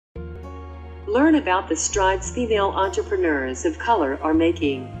Learn about the strides female entrepreneurs of color are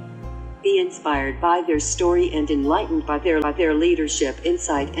making. Be inspired by their story and enlightened by their leadership,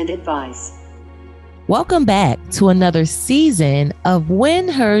 insight, and advice. Welcome back to another season of When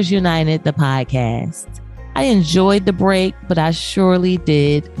Hers United, the podcast. I enjoyed the break, but I surely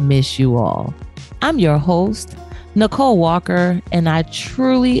did miss you all. I'm your host, Nicole Walker, and I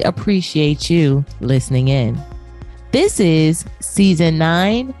truly appreciate you listening in. This is Season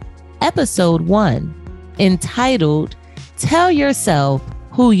 9, Episode 1, entitled Tell Yourself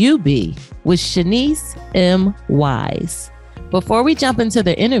Who You Be with Shanice M. Wise. Before we jump into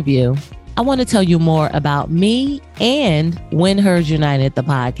the interview, I want to tell you more about me and When Hers United, the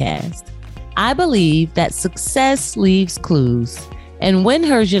podcast. I believe that success leaves clues, and When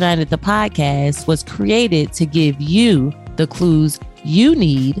Hers United, the podcast was created to give you the clues you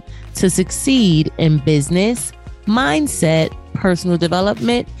need to succeed in business, mindset, personal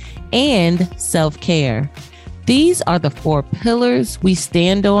development, and self-care. These are the 4 pillars we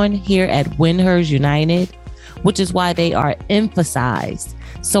stand on here at When Hers United, which is why they are emphasized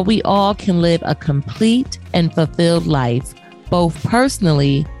so we all can live a complete and fulfilled life, both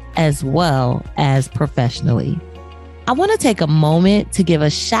personally as well as professionally. I want to take a moment to give a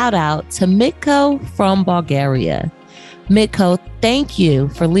shout out to Mitko from Bulgaria. Mitko, thank you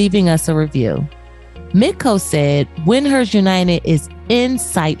for leaving us a review. Mitko said, When Hers United is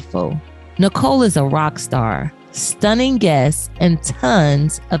insightful. Nicole is a rock star, stunning guests, and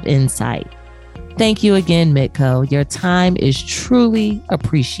tons of insight. Thank you again, Mitko. Your time is truly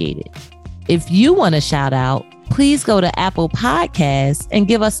appreciated. If you want a shout out, please go to Apple Podcasts and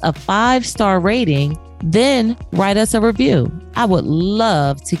give us a 5-star rating, then write us a review. I would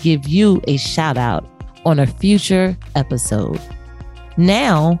love to give you a shout out on a future episode.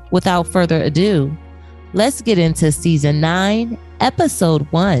 Now, without further ado, let's get into Season 9, Episode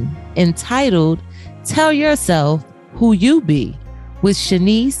 1, entitled Tell Yourself Who You Be with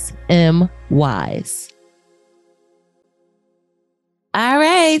Shanice M. Wise. All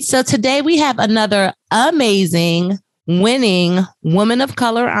right, so today we have another amazing, winning woman of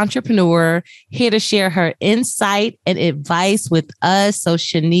color entrepreneur here to share her insight and advice with us. So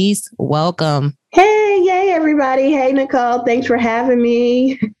Shanice, welcome. Hey, yay, everybody. Hey, Nicole. Thanks for having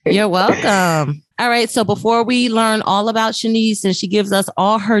me. You're welcome. All right. So before we learn all about Shanice and she gives us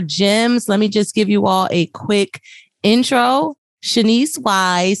all her gems, let me just give you all a quick intro. Shanice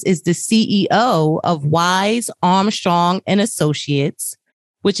Wise is the CEO of Wise, Armstrong and Associates,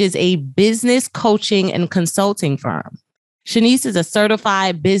 which is a business coaching and consulting firm. Shanice is a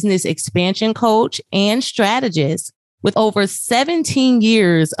certified business expansion coach and strategist with over 17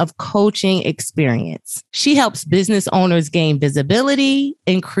 years of coaching experience. She helps business owners gain visibility,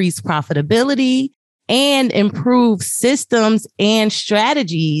 increase profitability, and improve systems and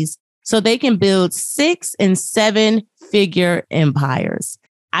strategies so they can build 6- and 7-figure empires.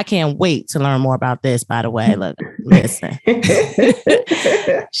 I can't wait to learn more about this, by the way. Look, listen.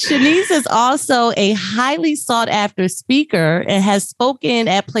 Shanice is also a highly sought after speaker and has spoken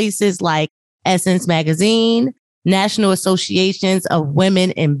at places like Essence Magazine, National Associations of Women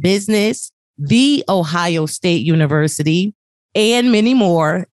in Business, The Ohio State University, and many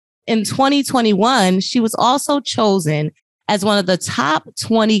more. In 2021, she was also chosen as one of the top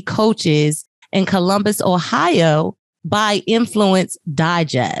 20 coaches in Columbus, Ohio by Influence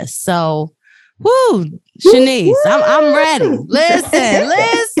Digest. So, Shanice, I'm ready.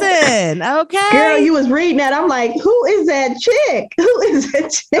 Listen. Okay. Girl, you was reading that. I'm like, who is that chick?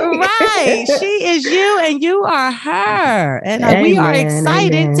 Right. She is you and you are her. And we are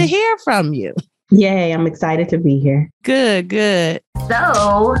excited to hear from you. Yay, I'm excited to be here. Good.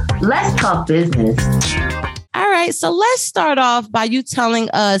 So let's talk business. All right. So let's start off by you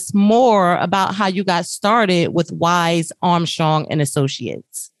telling us more about how you got started with Wise, Armstrong and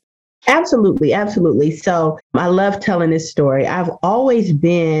Associates. Absolutely. So I love telling this story. I've always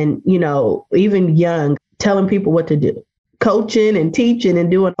been, even young, telling people what to do, coaching and teaching and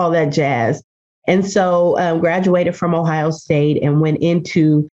doing all that jazz. And so graduated from Ohio State and went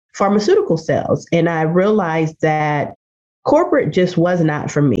into pharmaceutical sales. And I realized that corporate just was not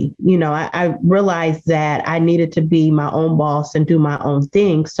for me. I realized that I needed to be my own boss and do my own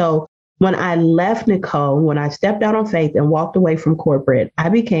thing. So when I left Nicole, when I stepped out on faith and walked away from corporate, I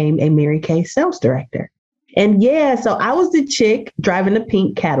became a Mary Kay sales director. And so I was the chick driving the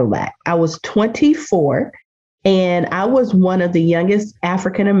pink Cadillac. I was 24 and I was one of the youngest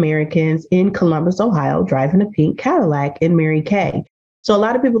African Americans in Columbus, Ohio, driving a pink Cadillac in Mary Kay. So a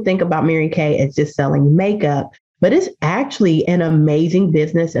lot of people think about Mary Kay as just selling makeup, but it's actually an amazing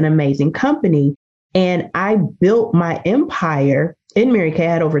business, an amazing company. And I built my empire in Mary Kay.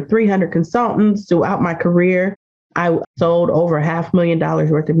 I had over 300 consultants throughout my career. I sold over $500,000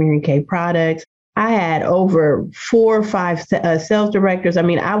 worth of Mary Kay products. I had over 4 or 5 sales directors. I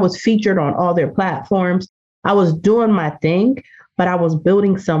mean, I was featured on all their platforms. I was doing my thing, but I was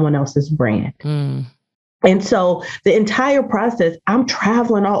building someone else's brand. And so the entire process, I'm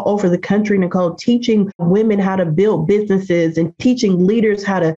traveling all over the country, Nicole, teaching women how to build businesses and teaching leaders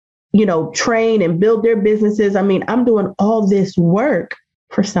how to, train and build their businesses. I mean, I'm doing all this work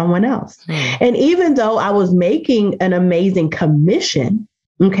for someone else. And even though I was making an amazing commission,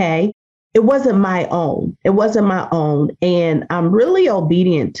 okay, it wasn't my own. It wasn't my own. And I'm really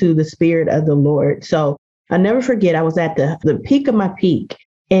obedient to the Spirit of the Lord. So I'll never forget, I was at the peak of my peak.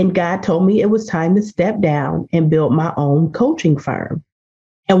 And God told me it was time to step down and build my own coaching firm.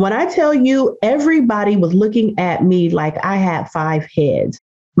 And when I tell you, everybody was looking at me like I had 5 heads.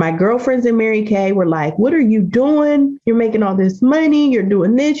 My girlfriends in Mary Kay were like, what are you doing? You're making all this money. You're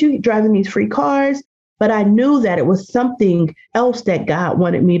doing this. You're driving these free cars. But I knew that it was something else that God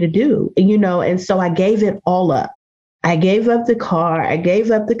wanted me to do, and so I gave it all up. I gave up the car. I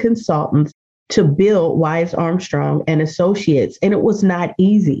gave up the consultants to build Wise Armstrong and Associates. And it was not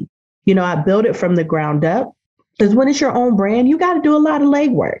easy. I built it from the ground up, because when it's your own brand, you got to do a lot of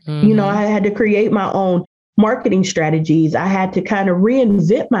legwork. I had to create my own marketing strategies. I had to kind of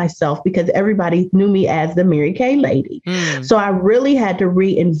reinvent myself because everybody knew me as the Mary Kay lady. So I really had to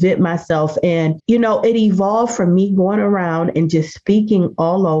reinvent myself. And, it evolved from me going around and just speaking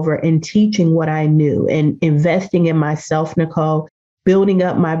all over and teaching what I knew and investing in myself, Nicole, building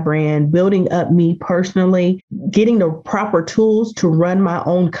up my brand, building up me personally, getting the proper tools to run my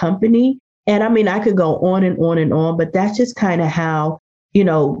own company. And I mean, I could go on and on and on, but that's just kind of how,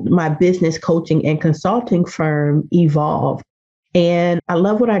 my business coaching and consulting firm evolved. And I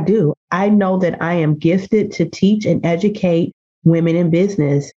love what I do. I know that I am gifted to teach and educate women in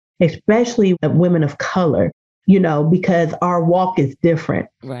business, especially women of color, because our walk is different.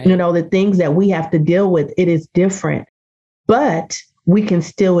 Right. The things that we have to deal with, it is different. But we can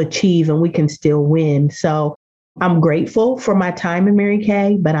still achieve and we can still win. So I'm grateful for my time in Mary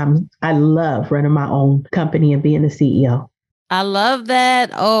Kay, but I love running my own company and being the CEO. I love that.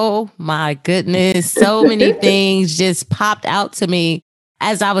 Oh my goodness. So many things just popped out to me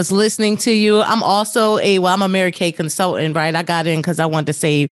as I was listening to you. I'm also I'm a Mary Kay consultant, right? I got in because I wanted to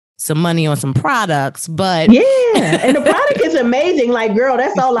save some money on some products, but yeah, and the product is amazing. Like, girl,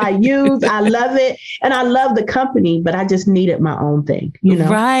 that's all I use. I love it. And I love the company, but I just needed my own thing,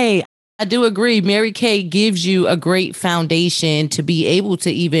 Right. I do agree. Mary Kay gives you a great foundation to be able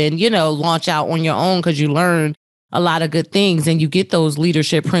to even, launch out on your own, because you learn a lot of good things and you get those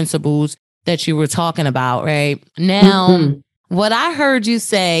leadership principles that you were talking about, right? Now, what I heard you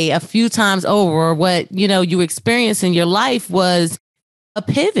say a few times over, what, you experienced in your life was a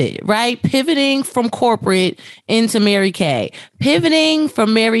pivot, right? Pivoting from corporate into Mary Kay, pivoting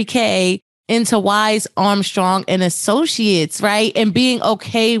from Mary Kay into Wise Armstrong and Associates, right? And being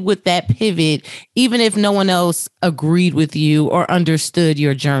okay with that pivot, even if no one else agreed with you or understood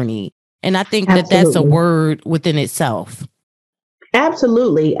your journey. And I think that that's a word within itself.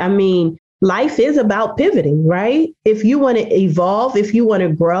 Absolutely. I mean, life is about pivoting, right? If you want to evolve, if you want to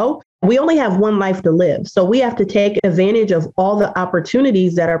grow, we only have one life to live. So we have to take advantage of all the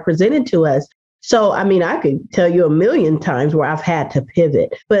opportunities that are presented to us. So, I mean, I could tell you a million times where I've had to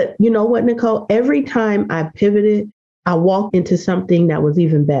pivot. But you know what, Nicole? Every time I pivoted, I walked into something that was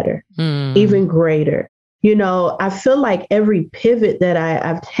even better, even greater. I feel like every pivot that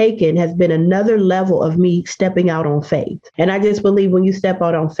I've taken has been another level of me stepping out on faith. And I just believe when you step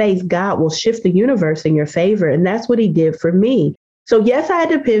out on faith, God will shift the universe in your favor. And that's what he did for me. So yes, I had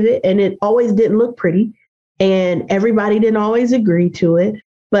to pivot, and it always didn't look pretty, and everybody didn't always agree to it,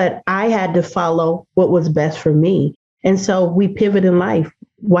 but I had to follow what was best for me. And so we pivot in life.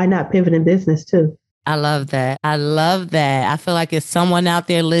 Why not pivot in business too? I love that. I love that. I feel like it's someone out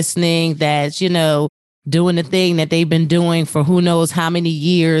there listening that's, doing the thing that they've been doing for who knows how many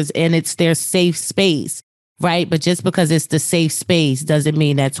years, and it's their safe space, right? But just because it's the safe space doesn't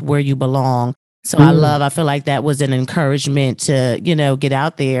mean that's where you belong. So I feel like that was an encouragement to, get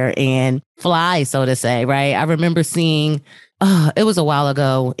out there and fly, so to say, right? I remember seeing, it was a while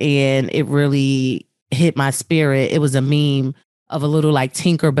ago, and it really hit my spirit. It was a meme of a little like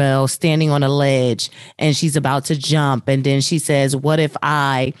Tinkerbell standing on a ledge, and she's about to jump. And then she says, what if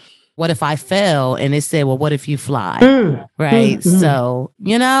I fell? And it said, well, what if you fly? Right. So,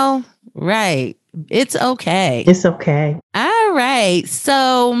 right. It's okay. It's okay. All right.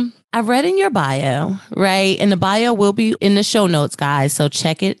 So I read in your bio, right? And the bio will be in the show notes, guys. So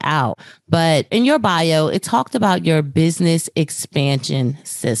check it out. But in your bio, it talked about your business expansion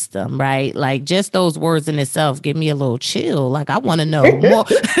system, right? Like just those words in itself give me a little chill. Like I want to know more.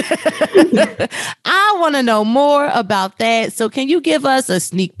 I want to know more about that. So can you give us a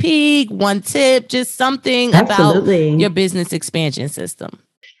sneak peek, one tip, just something Absolutely. about your business expansion system?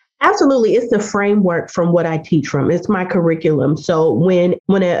 Absolutely. It's the framework from what I teach from. It's my curriculum. So when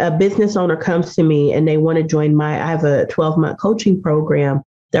a business owner comes to me and they want to join I have a 12-month coaching program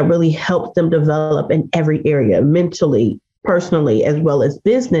that really helps them develop in every area, mentally, personally, as well as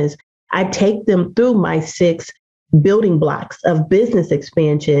business. I take them through my 6 building blocks of business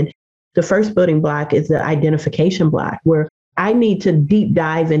expansion. The first building block is the identification block, where I need to deep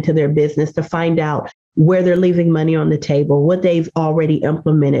dive into their business to find out where they're leaving money on the table, what they've already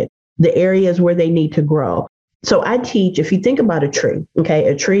implemented, the areas where they need to grow. So I teach, if you think about a tree, okay,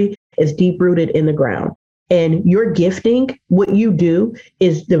 a tree is deep rooted in the ground, and your gifting, what you do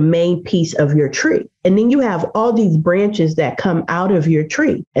is the main piece of your tree. And then you have all these branches that come out of your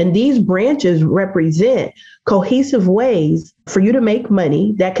tree. And these branches represent cohesive ways for you to make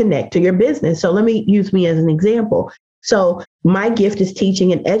money that connect to your business. So let me use me as an example. So my gift is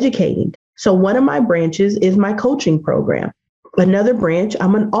teaching and educating. So one of my branches is my coaching program. Another branch,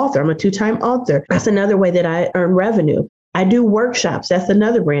 I'm an author. I'm a 2-time author. That's another way that I earn revenue. I do workshops. That's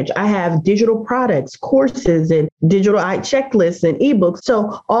another branch. I have digital products, courses, and digital checklists and ebooks.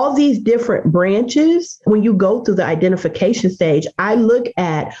 So all these different branches, when you go through the identification stage, I look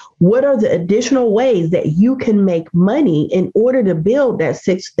at what are the additional ways that you can make money in order to build that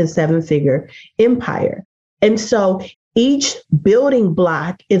 6- and 7-figure empire. And so each building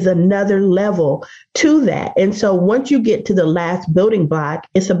block is another level to that. And so once you get to the last building block,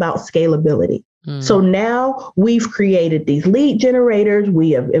 it's about scalability. So now we've created these lead generators.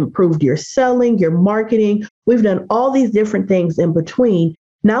 We have improved your selling, your marketing. We've done all these different things in between.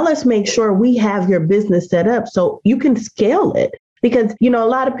 Now let's make sure we have your business set up so you can scale it. Because, a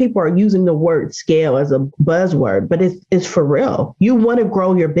lot of people are using the word scale as a buzzword, but it's for real. You want to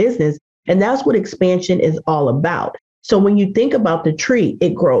grow your business. And that's what expansion is all about. So when you think about the tree,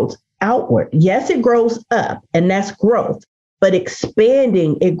 it grows outward. Yes, it grows up, and that's growth, but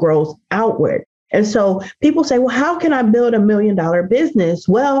expanding, it grows outward. And so people say, well, how can I build $1 million business?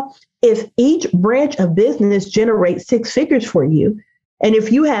 Well, if each branch of business generates 6 figures for you, and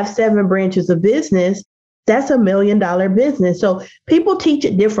if you have 7 branches of business, that's $1 million business. So people teach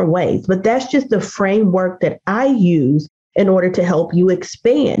it different ways, but that's just the framework that I use in order to help you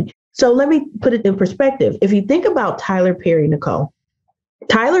expand. So let me put it in perspective. If you think about Tyler Perry, Nicole,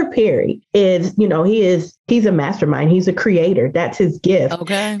 Tyler Perry is, he's a mastermind. He's a creator. That's his gift.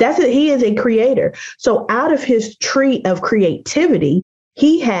 Okay. He is a creator. So out of his tree of creativity,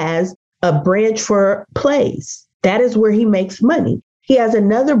 he has a branch for plays. That is where he makes money. He has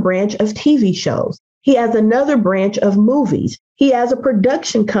another branch of TV shows. He has another branch of movies. He has a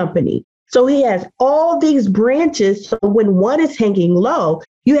production company. So he has all these branches. So when one is hanging low,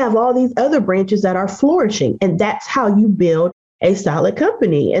 you have all these other branches that are flourishing. And that's how you build a solid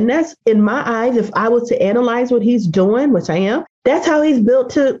company. And that's, in my eyes, if I was to analyze what he's doing, which I am, that's how he's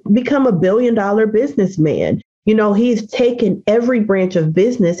built to become $1 billion businessman. He's taken every branch of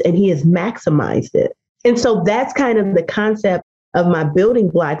business and he has maximized it. And so that's kind of the concept of my building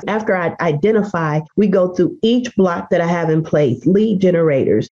blocks. After I identify, we go through each block that I have in place: lead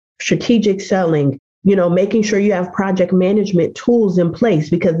generators, strategic selling, making sure you have project management tools in place,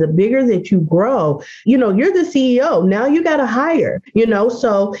 because the bigger that you grow, you're the CEO. Now you got to hire,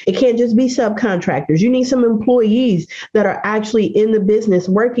 so it can't just be subcontractors. You need some employees that are actually in the business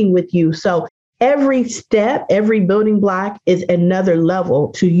working with you. So every step, every building block is another level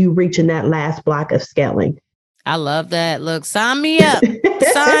to you reaching that last block of scaling. I love that. Look, sign me up.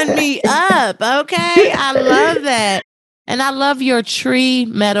 Sign me up. Okay. I love that. And I love your tree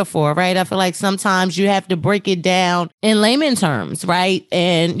metaphor, right? I feel like sometimes you have to break it down in layman terms, right?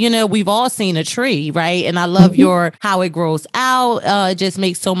 And, we've all seen a tree, right? And I love how it grows out. It just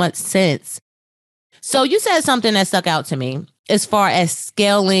makes so much sense. So you said something that stuck out to me as far as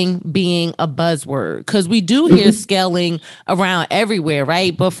scaling being a buzzword, because we do hear scaling around everywhere,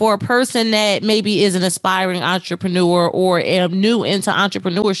 right? But for a person that maybe is an aspiring entrepreneur or new into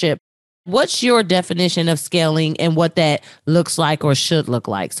entrepreneurship, what's your definition of scaling and what that looks like or should look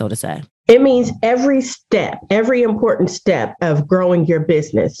like, so to say? It means every step, every important step of growing your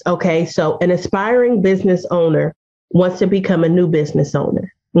business. Okay. So an aspiring business owner wants to become a new business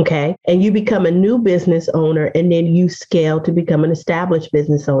owner. Okay. And you become a new business owner, and then you scale to become an established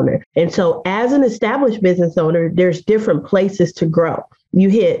business owner. And so as an established business owner, there's different places to grow. You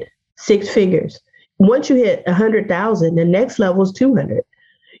hit 6 figures. Once you hit 100,000, the next level is 200.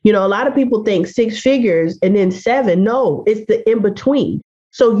 You know, a lot of people think 6 figures and then 7. No, it's the in between.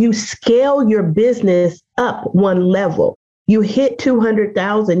 So you scale your business up one level. You hit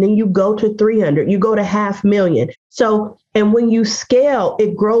 200,000, then you go to 300, you go to 500,000. So, and when you scale,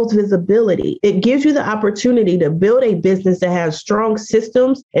 it grows visibility. It gives you the opportunity to build a business that has strong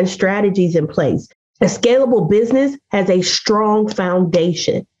systems and strategies in place. A scalable business has a strong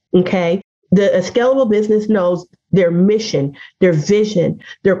foundation. Okay. A scalable business knows their mission, their vision,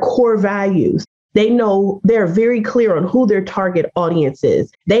 their core values. They know they're very clear on who their target audience is.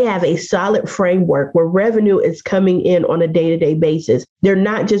 They have a solid framework where revenue is coming in on a day-to-day basis. They're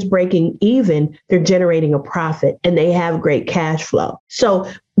not just breaking even, they're generating a profit, and they have great cash flow. So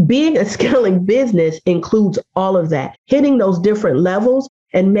being a scaling business includes all of that, hitting those different levels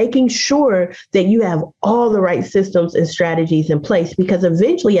and making sure that you have all the right systems and strategies in place, because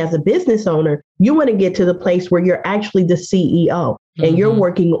eventually as a business owner, you want to get to the place where you're actually the CEO and you're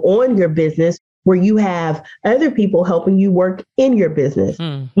working on your business, where you have other people helping you work in your business.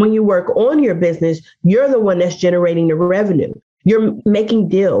 When you work on your business, you're the one that's generating the revenue. You're making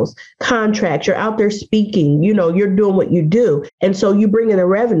deals, contracts, you're out there speaking, you know, you're doing what you do. And so you bring in the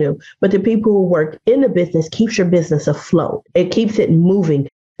revenue, but the people who work in the business keeps your business afloat. It keeps it moving.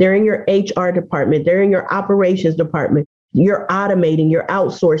 They're in your HR department. They're in your operations department. You're automating, you're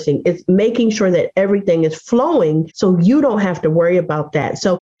outsourcing. It's making sure that everything is flowing so you don't have to worry about that.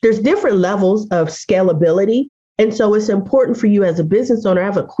 So there's different levels of scalability. And so it's important for you as a business owner. I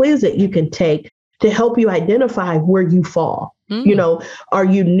have a quiz that you can take to help you identify where you fall. You know, are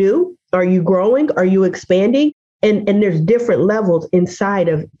you new? Are you growing? Are you expanding? And there's different levels inside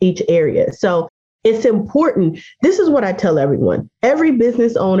of each area. So it's important. This is what I tell everyone. Every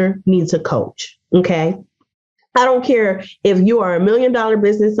business owner needs a coach. Okay. I don't care if you are $1 million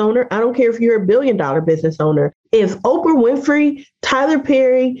business owner. I don't care if you're $1 billion business owner. If Oprah Winfrey, Tyler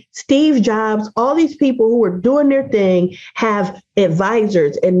Perry, Steve Jobs, all these people who are doing their thing have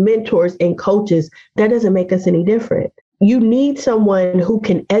advisors and mentors and coaches, that doesn't make us any different. You need someone who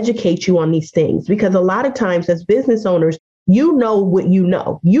can educate you on these things, because a lot of times as business owners, you know what you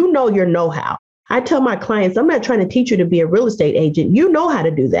know your know-how. I tell my clients, I'm not trying to teach you to be a real estate agent. You know how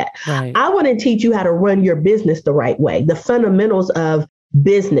to do that. Right. I want to teach you how to run your business the right way, the fundamentals of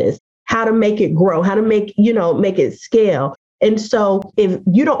business, how to make it grow, how to make it scale. And so if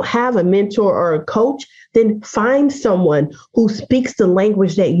you don't have a mentor or a coach, then find someone who speaks the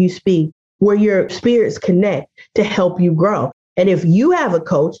language that you speak, where your spirits connect to help you grow. And if you have a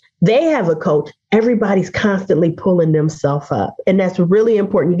coach, they have a coach, everybody's constantly pulling themselves up. And that's really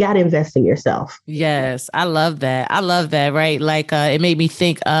important. You got to invest in yourself. Yes, I love that. Right? Like it made me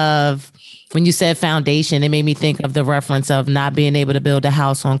think of, when you said foundation, it made me think of the reference of not being able to build a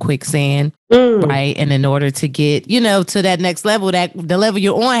house on quicksand. Right. And in order to get, to that next level, that the level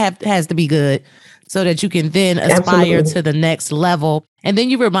you're on has to be good, so that you can then aspire to the next level. And then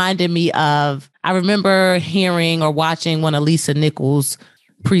you reminded me of, I remember hearing or watching one of Lisa Nichols'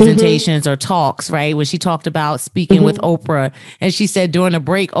 presentations or talks, right? When she talked about speaking with Oprah. And she said during a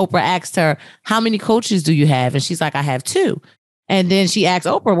break, Oprah asked her, how many coaches do you have? And she's like, I have 2. And then she asked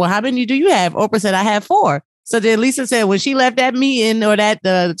Oprah, well, how many do you have? Oprah said, I have 4. So then Lisa said, when she left that meeting or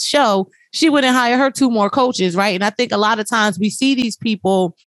the show, she went and hired her 2 more coaches, right? And I think a lot of times we see these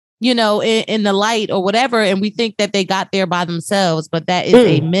people, in the light or whatever, and we think that they got there by themselves, but that is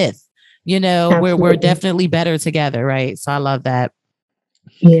a myth. We're definitely better together, right? So I love that.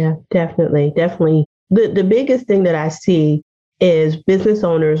 Yeah, definitely. The biggest thing that I see is business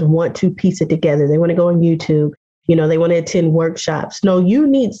owners want to piece it together. They want to go on YouTube. They want to attend workshops. No, you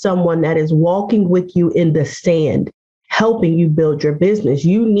need someone that is walking with you in the sand, helping you build your business.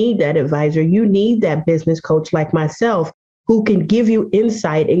 You need that advisor. You need that business coach like myself, who can give you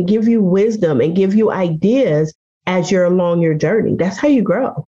insight and give you wisdom and give you ideas as you're along your journey. That's how you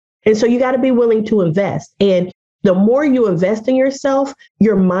grow. And so you got to be willing to invest. And the more you invest in yourself,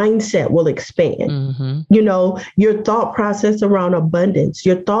 your mindset will expand. Your thought process around abundance,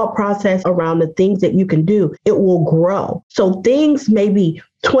 your thought process around the things that you can do, it will grow. So things maybe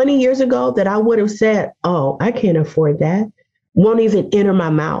 20 years ago that I would have said, oh, I can't afford that, won't even enter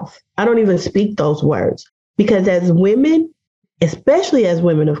my mouth. I don't even speak those words. Because as women, especially as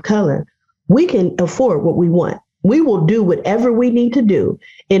women of color, we can afford what we want. We will do whatever we need to do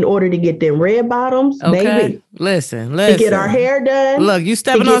in order to get them red bottoms, baby. Listen. To get our hair done. Look, you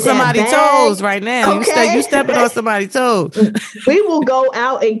stepping on somebody's toes right now. Okay. You stepping on somebody's toes. We will go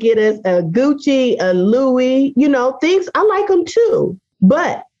out and get us a Gucci, a Louis, things. I like them too.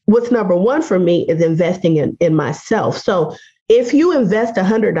 But what's number one for me is investing in myself. So If you invest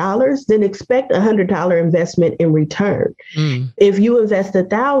 $100, then expect $100 investment in return. If you invest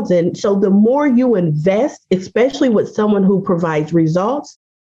 $1,000, so the more you invest, especially with someone who provides results,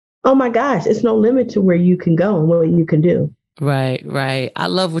 oh my gosh, it's no limit to where you can go and what you can do. Right, right. I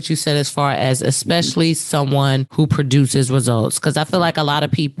love what you said as far as especially someone who produces results. Because I feel like a lot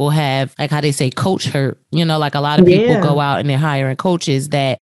of people have, like how they say, coach hurt. You know, like a lot of people go out and they're hiring coaches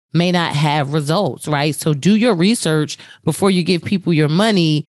that may not have results, right? So do your research before you give people your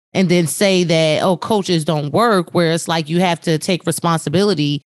money and then say that, oh, coaches don't work, where it's like you have to take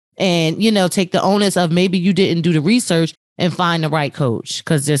responsibility and, you know, take the onus of maybe you didn't do the research and find the right coach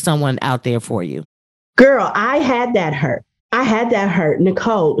because there's someone out there for you. Girl, I had that hurt.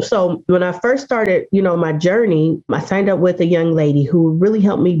 Nicole. So when I first started, you know, my journey, I signed up with a young lady who really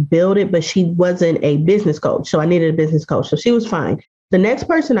helped me build it, but she wasn't a business coach. So I needed a business coach. So she was fine. The next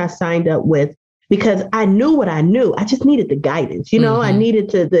person I signed up with, because I knew what I knew, I just needed the guidance. You know, I needed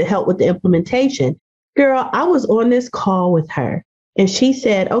the help with the implementation. Girl, I was on this call with her and she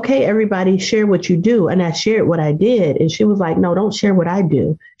said, okay, everybody share what you do. And I shared what I did. And she was like, no, don't share what I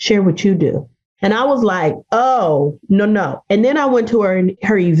do. Share what you do. And I was like, oh, no. And then I went to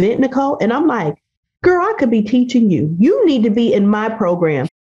her event, Nicole, and I'm like, girl, I could be teaching you. You need to be in my program.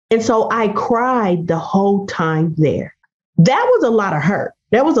 And so I cried the whole time there. That was a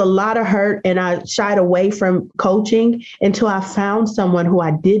lot of hurt. And I shied away from coaching until I found someone who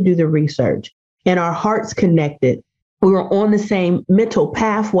I did do the research and our hearts connected. We were on the same mental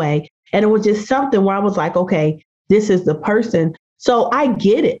pathway. And it was just something where I was like, okay, this is the person. So I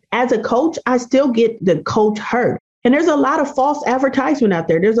get it. As a coach, I still get the coach hurt. And there's a lot of false advertisement out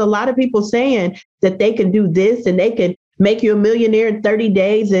there. There's a lot of people saying that they can do this and they can make you a millionaire in 30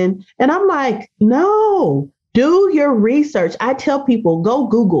 days. And I'm like, no, do your research. I tell people, go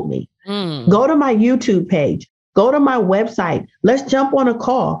Google me, go to my YouTube page, go to my website. Let's jump on a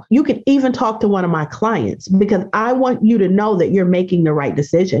call. You can even talk to one of my clients because I want you to know that you're making the right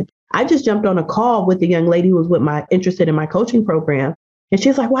decision. I just jumped on a call with the young lady who was interested in my coaching program. And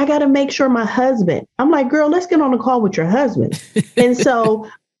she's like, well, I got to make sure my husband. I'm like, girl, let's get on a call with your husband. And so,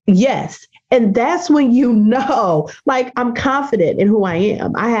 yes. And that's when you know, like, I'm confident in who I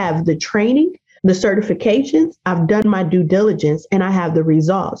am. I have the training, the certifications, I've done my due diligence, and I have the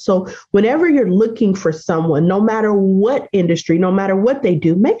results. So whenever you're looking for someone, no matter what industry, no matter what they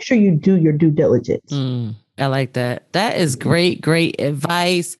do, make sure you do your due diligence. I like that. That is great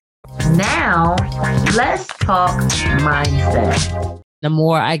advice. Now, let's talk mindset. The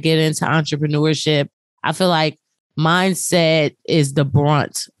more I get into entrepreneurship, I feel like mindset is the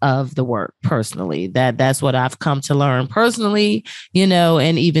brunt of the work personally. That's what I've come to learn personally, you know,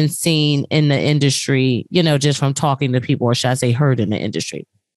 and even seen in the industry, you know, just from talking to people, or should I say heard in the industry.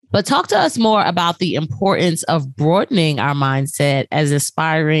 But talk to us more about the importance of broadening our mindset as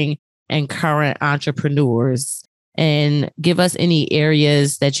aspiring and current entrepreneurs, and give us any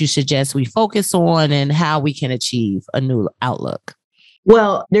areas that you suggest we focus on and how we can achieve a new outlook.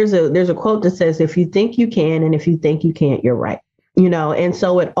 Well, there's a quote that says, if you think you can, and if you think you can't, you're right. You know, and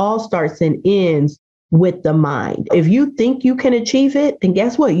so it all starts and ends with the mind. If you think you can achieve it, then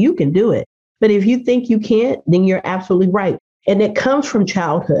guess what? You can do it. But if you think you can't, then you're absolutely right. And it comes from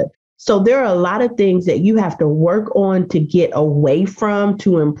childhood. So there are a lot of things that you have to work on to get away from,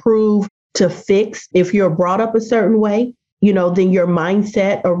 to improve, to fix. If you're brought up a certain way, you know, then your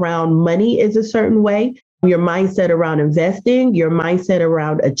mindset around money is a certain way. Your mindset around investing, your mindset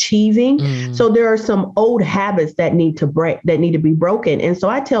around achieving. So there are some old habits that need to be broken. And so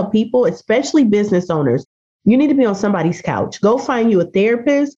I tell people, especially business owners, you need to be on somebody's couch. Go find you a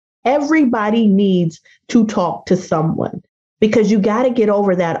therapist. Everybody needs to talk to someone because you got to get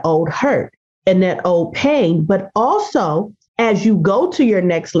over that old hurt and that old pain. But also, as you go to your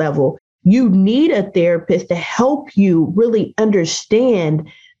next level, you need a therapist to help you really understand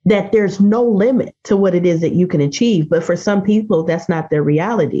that there's no limit to what it is that you can achieve. But for some people, that's not their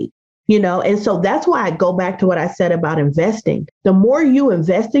reality, you know? And so that's why I go back to what I said about investing. The more you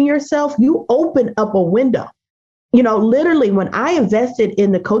invest in yourself, you open up a window. You know, literally, when I invested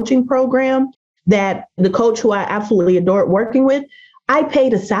in the coaching program, that the coach who I absolutely adored working with, I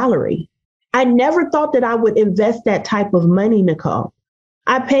paid a salary. I never thought that I would invest that type of money, Nicole.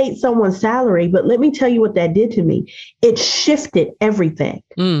 I paid someone's salary, but let me tell you what that did to me. It shifted everything.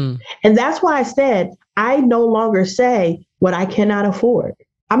 And that's why I said, I no longer say what I cannot afford.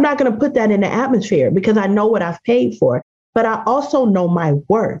 I'm not going to put that in the atmosphere because I know what I've paid for, but I also know my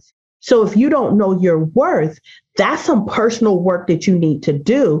worth. So if you don't know your worth, that's some personal work that you need to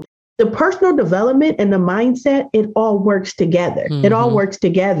do. The personal development and the mindset, it all works together. It all works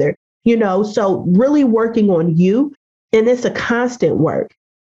together, you know, so really working on you. And it's a constant work.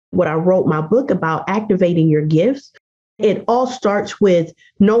 When I wrote my book about activating your gifts, it all starts with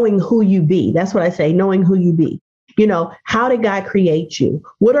knowing who you be. That's what I say, knowing who you be. You know, how did God create you?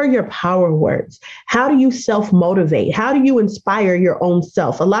 What are your power words? How do you self-motivate? How do you inspire your own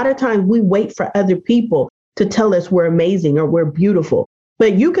self? A lot of times we wait for other people to tell us we're amazing or we're beautiful.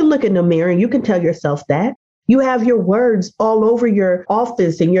 But you can look in the mirror and you can tell yourself that. You have your words all over your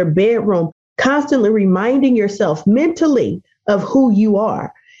office and your bedroom, constantly reminding yourself mentally of who you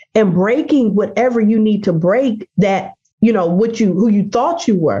are and breaking whatever you need to break that, you know, who you thought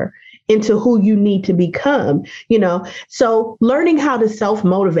you were into who you need to become, you know. So learning how to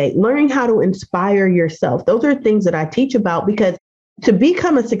self-motivate, learning how to inspire yourself. Those are things that I teach about, because to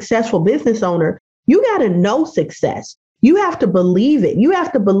become a successful business owner, you got to know success. You have to believe it. You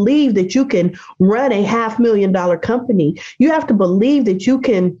have to believe that you can run a $500,000 company. You have to believe that you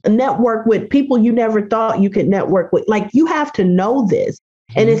can network with people you never thought you could network with. Like, you have to know this.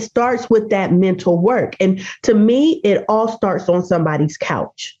 And it starts with that mental work. And to me, it all starts on somebody's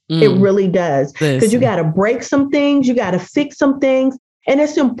couch. It really does. Because you got to break some things. You got to fix some things. And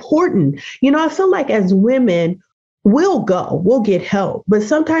it's important. You know, I feel like as women, we'll get help. But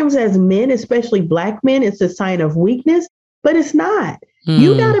sometimes as men, especially Black men, it's a sign of weakness. But it's not.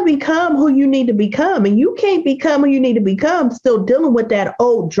 You got to become who you need to become. And you can't become who you need to become still dealing with that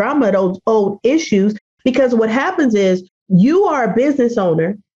old drama, those old issues. Because what happens is, you are a business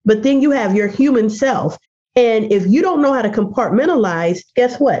owner, but then you have your human self. And if you don't know how to compartmentalize,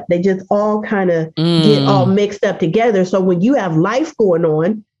 guess what? They just all kind of get all mixed up together. So when you have life going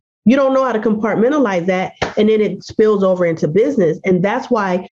on, you don't know how to compartmentalize that. And then it spills over into business. And that's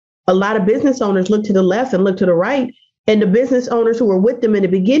why a lot of business owners look to the left and look to the right. And the business owners who were with them in the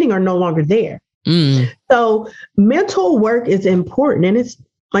beginning are no longer there. So mental work is important. And it's,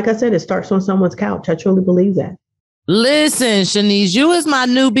 like I said, it starts on someone's couch. I truly believe that. Listen, Shanice, you is my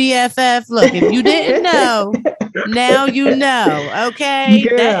new BFF. Look, if you didn't know, now you know. Okay.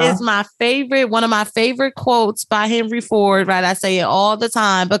 Girl. That is my favorite, one of my favorite quotes by Henry Ford, right? I say it all the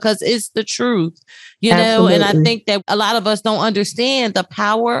time because it's the truth, you know, and I think that a lot of us don't understand the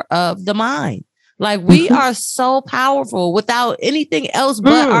power of the mind. Like, we are so powerful without anything else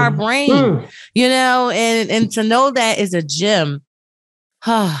but our brain, you know, and to know that is a gem.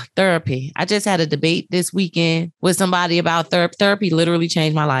 Therapy. I just had a debate this weekend with somebody about therapy. Literally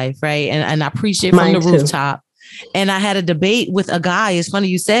changed my life, right? And I preached it from the rooftop. And I had a debate with a guy. It's funny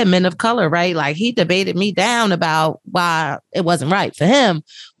you said men of color, right? Like, he debated me down about why it wasn't right for him.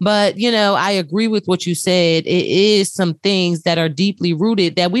 But, you know, I agree with what you said. It is some things that are deeply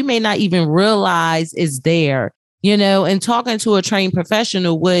rooted that we may not even realize is there, you know, and talking to a trained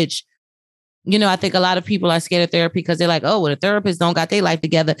professional, which, you know, I think a lot of people are scared of therapy because they're like, oh, well, the therapists don't got their life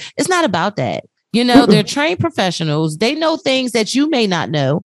together. It's not about that. You know, they're trained professionals. They know things that you may not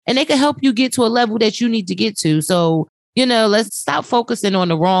know, and they can help you get to a level that you need to get to. So, you know, let's stop focusing on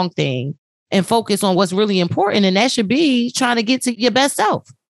the wrong thing and focus on what's really important. And that should be trying to get to your best self.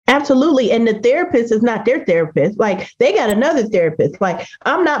 Absolutely. And the therapist is not their therapist. Like, they got another therapist. Like,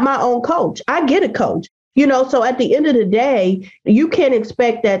 I'm not my own coach. I get a coach. You know, so at the end of the day, you can't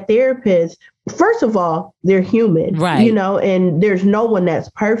expect that therapist. First of all, they're human, right? You know, and there's no one that's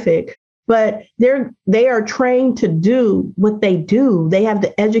perfect, but they are trained to do what they do. They have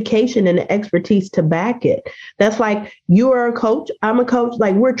the education and the expertise to back it. That's like, you are a coach, I'm a coach.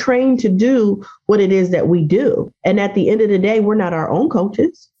 Like, we're trained to do what it is that we do. And at the end of the day, we're not our own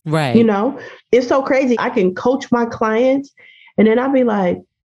coaches, right? You know, it's so crazy. I can coach my clients and then I'll be like,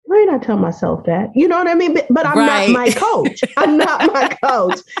 why did I tell myself that? You know what I mean? But I'm not my coach. I'm not my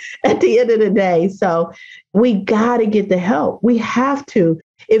coach at the end of the day. So we got to get the help. We have to.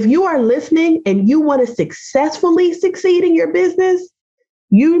 If you are listening and you want to successfully succeed in your business,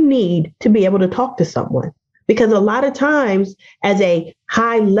 you need to be able to talk to someone. Because a lot of times, as a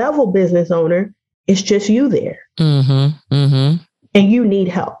high level business owner, it's just you there. And you need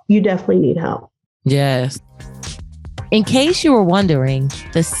help. You definitely need help. Yes. In case you were wondering,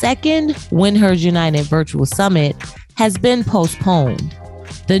 the second Win Hers United Virtual Summit has been postponed.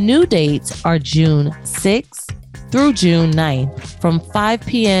 The new dates are June 6th through June 9th from 5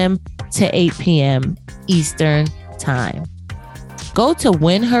 p.m. to 8 p.m. Eastern Time. Go to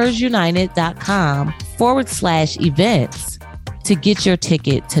winhersunited.com/events to get your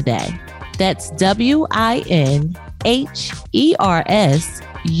ticket today. That's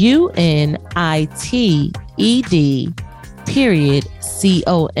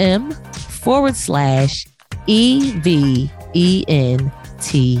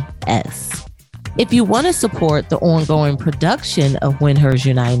If you want to support the ongoing production of Win Hers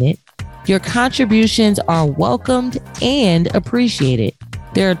United, Your contributions are welcomed and appreciated.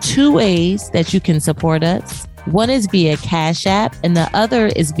 There are 2 ways that you can support us. One is via Cash App and the other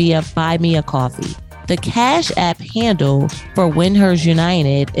is via Buy Me a Coffee. The Cash App handle for When Hers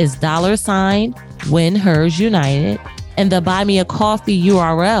United is $When Hers United. And the Buy Me a Coffee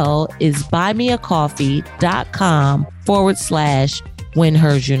URL is buymeacoffee.com/When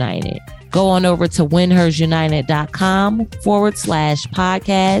Hers United. Go on over to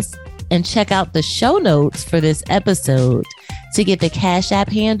whenhersunited.com/podcast and check out the show notes for this episode to get the Cash App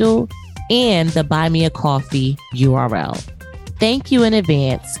handle and the Buy Me a Coffee URL. Thank you in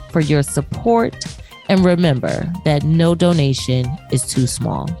advance for your support. And remember that no donation is too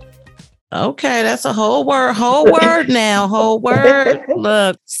small. Okay, that's a whole word now, whole word.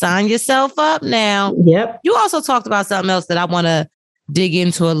 Look, sign yourself up now. Yep. You also talked about something else that I want to dig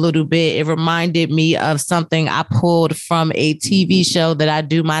into a little bit. It reminded me of something I pulled from a TV show that I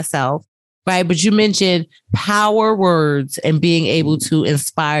do myself, right? But you mentioned power words and being able to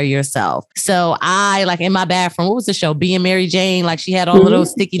inspire yourself. So I, like in my bathroom, what was the show? Being Mary Jane, like she had all of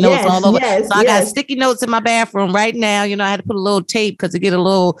those sticky notes all over. So I got sticky notes in my bathroom right now. You know, I had to put a little tape because it get a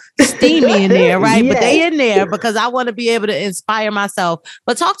little steamy in there, right? But they in there because I want to be able to inspire myself.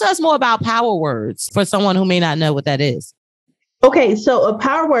 But talk to us more about power words for someone who may not know what that is. Okay, so a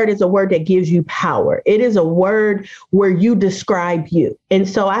power word is a word that gives you power. It is a word where you describe you. And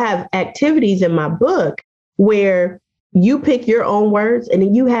so I have activities in my book where you pick your own words and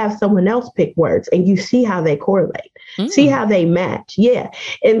then you have someone else pick words and you see how they correlate, see how they match. Yeah.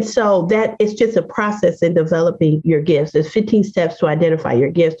 And so that is just a process in developing your gifts. There's 15 steps to identify your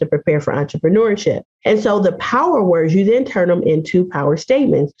gifts to prepare for entrepreneurship. And so the power words, you then turn them into power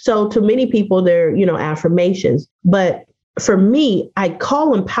statements. So to many people, they're, affirmations, but for me, I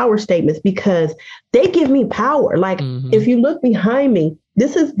call them power statements because they give me power. Like if you look behind me,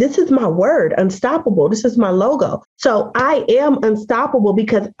 this is my word, unstoppable. This is my logo. So I am unstoppable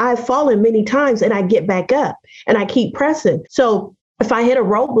because I've fallen many times and I get back up and I keep pressing. So if I hit a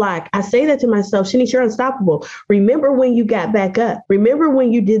roadblock, I say that to myself, Shanice, you're unstoppable. Remember when you got back up. Remember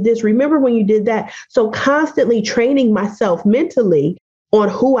when you did this. Remember when you did that. So constantly training myself mentally on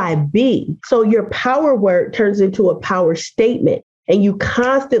who I be. So your power word turns into a power statement and you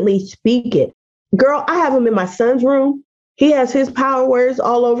constantly speak it. Girl, I have them in my son's room. He has his power words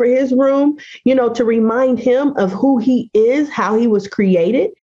all over his room, to remind him of who he is, how he was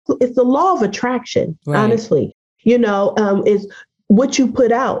created. It's the law of attraction, honestly, is what you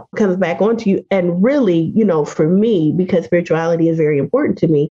put out comes back onto you. And really, for me, because spirituality is very important to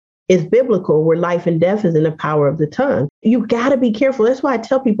me, is biblical, where life and death is in the power of the tongue. You got to be careful. That's why I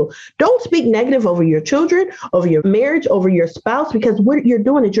tell people, don't speak negative over your children, over your marriage, over your spouse, because what you're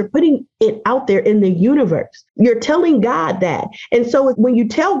doing is you're putting it out there in the universe. You're telling God that. And so when you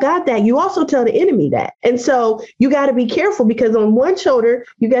tell God that, you also tell the enemy that. And so you got to be careful because on one shoulder,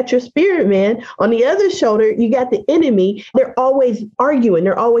 you got your spirit man. On the other shoulder, you got the enemy. They're always arguing.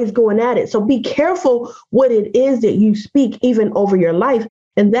 They're always going at it. So be careful what it is that you speak even over your life.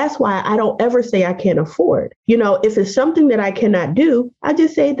 And that's why I don't ever say I can't afford. If it's something that I cannot do, I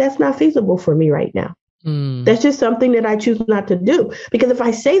just say that's not feasible for me right now. That's just something that I choose not to do. Because if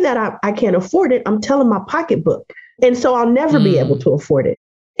I say that I can't afford it, I'm telling my pocketbook. And so I'll never be able to afford it.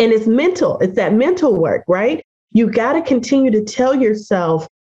 And it's mental. It's that mental work, right? You got to continue to tell yourself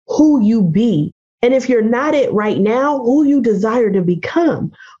who you be. And if you're not it right now, who you desire to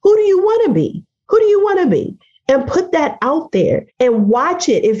become. Who do you want to be? Who do you want to be? And put that out there and watch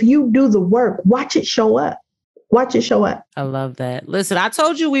it. If you do the work, watch it show up. Watch it show up. I love that. Listen, I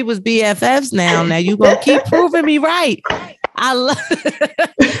told you we was BFFs now. Now you're going to keep proving me right. I love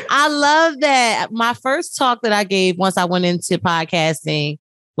that. My first talk that I gave once I went into podcasting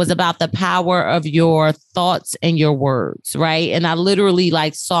was about the power of your thoughts and your words, right? And I literally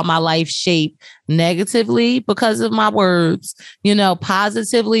saw my life shape negatively because of my words,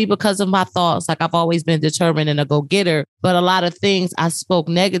 positively because of my thoughts. I've always been determined and a go-getter, but a lot of things I spoke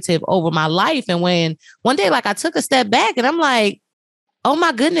negative over my life. And when one day, I took a step back and I'm like, oh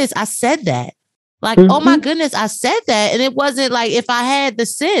my goodness, I said that. Oh my goodness, I said that. And it wasn't if I had the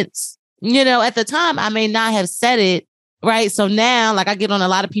sense, at the time, I may not have said it. Right. So now, I get on a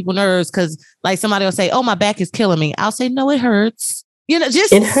lot of people's nerves because somebody will say, oh, my back is killing me. I'll say, no, it hurts. Just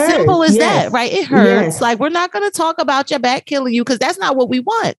simple as that. Right. It hurts. Yes. We're not going to talk about your back killing you because that's not what we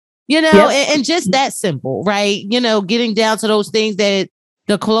want, and just that simple. Right. Getting down to those things that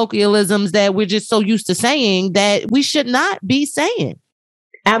the colloquialisms that we're just so used to saying that we should not be saying.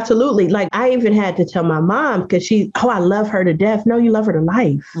 Absolutely. I even had to tell my mom because I love her to death. No, you love her to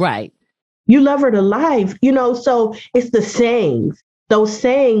life. Right. You love her to life, so it's the sayings. those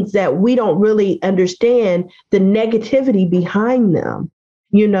sayings that we don't really understand the negativity behind them.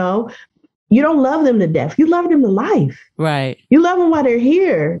 You know, you don't love them to death. You love them to life. Right. You love them while they're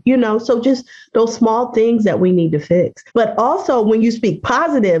here, you know, so just those small things that we need to fix. But also when you speak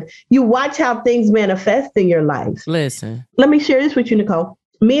positive, you watch how things manifest in your life. Listen. Let me share this with you, Nicole.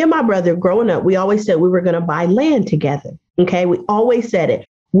 Me and my brother growing up, we always said we were going to buy land together. Okay. We always said it.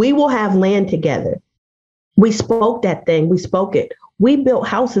 We will have land together. We spoke that thing. We spoke it. We built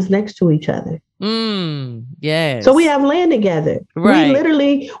houses next to each other. Yes. So we have land together. Right. We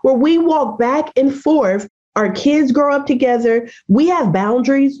literally, where we walk back and forth, our kids grow up together. We have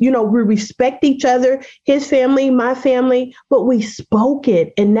boundaries. You know, we respect each other, his family, my family, but we spoke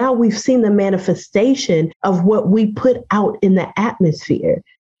it. And now we've seen the manifestation of what we put out in the atmosphere.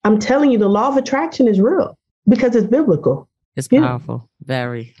 I'm telling you, the law of attraction is real because it's biblical. It's powerful.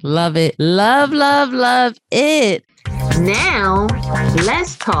 Very. Love it. Love, love, love it. Now,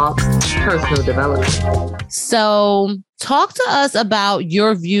 let's talk personal development. So, talk to us about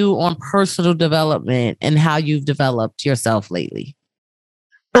your view on personal development and how you've developed yourself lately.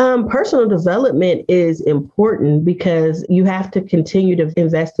 Personal development is important because you have to continue to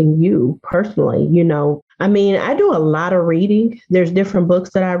invest in you personally. You know, I mean, I do a lot of reading. There's different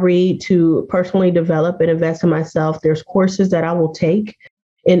books that I read to personally develop and invest in myself. There's courses that I will take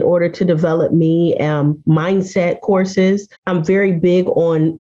in order to develop me, mindset courses. I'm very big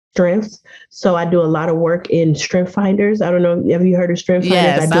on strengths. So I do a lot of work in Strength Finders. I don't know. Have you heard of Strength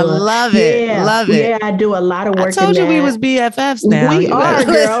Finders? Yes, I love it. Yeah, love it. Yeah, I do a lot of work. I told in you we that. was BFFs now. We are,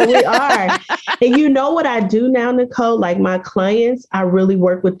 girl. We are. And you know what I do now, Nicole? Like my clients, I really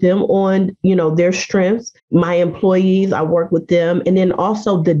work with them on, you know, their strengths. My employees, I work with them. And then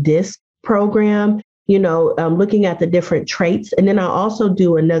also the DISC program, you know, looking at the different traits. And then I also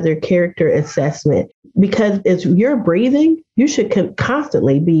do another character assessment because as you're breathing, you should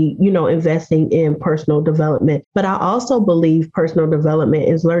constantly be, you know, investing in personal development. But I also believe personal development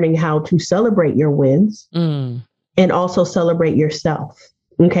is learning how to celebrate your wins and also celebrate yourself.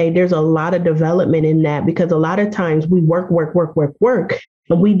 Okay, there's a lot of development in that because a lot of times we work,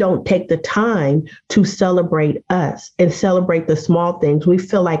 and we don't take the time to celebrate us and celebrate the small things. We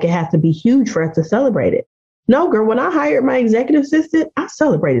feel like it has to be huge for us to celebrate it. No, girl, when I hired my executive assistant, I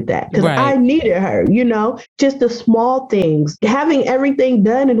celebrated that because I needed her, you know, just the small things, having everything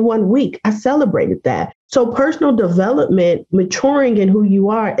done in 1 week. I celebrated that. So personal development, maturing in who you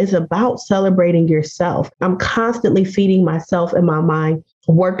are is about celebrating yourself. I'm constantly feeding myself and my mind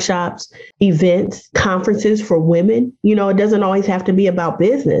workshops, events, conferences for women. You know, it doesn't always have to be about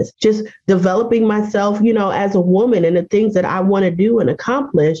business, just developing myself, you know, as a woman and the things that I want to do and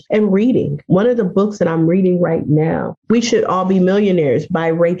accomplish and reading. One of the books that I'm reading right now, We Should All Be Millionaires by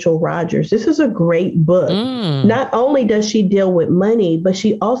Rachel Rodgers. This is a great book. Not only does she deal with money, but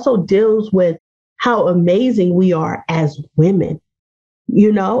she also deals with how amazing we are as women,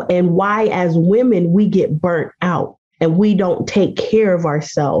 you know, and why as women we get burnt out. And we don't take care of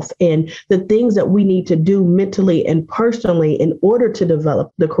ourselves and the things that we need to do mentally and personally in order to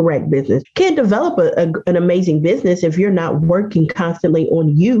develop the correct business. You can't develop an amazing business if you're not working constantly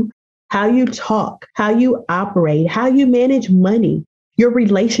on you, how you talk, how you operate, how you manage money, your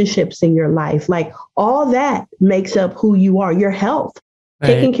relationships in your life. Like all that makes up who you are, your health,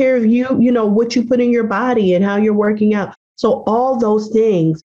 taking care of you, you know, what you put in your body and how you're working out. So all those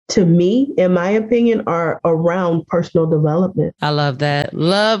things, to me, in my opinion, are around personal development. I love that.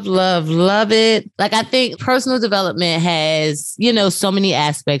 Love, love, love it. Like, I think personal development has, you know, so many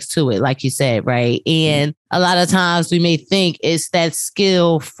aspects to it, like you said, right? And a lot of times we may think it's that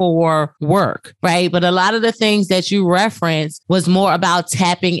skill for work, right? But a lot of the things that you referenced was more about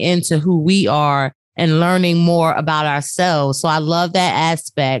tapping into who we are and learning more about ourselves. So I love that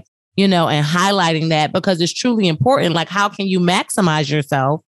aspect, you know, and highlighting that because it's truly important. Like, how can you maximize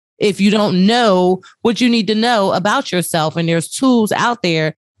yourself if you don't know what you need to know about yourself? And there's tools out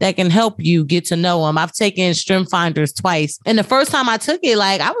there that can help you get to know them. I've taken Strength Finders twice. And the first time I took it,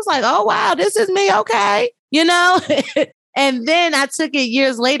 like, I was like, oh, wow, this is me. Okay. You know, and then I took it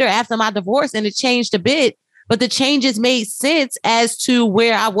years later after my divorce and it changed a bit. But the changes made sense as to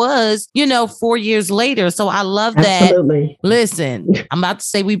where I was, you know, 4 years later. So I love that. Absolutely. Listen, I'm about to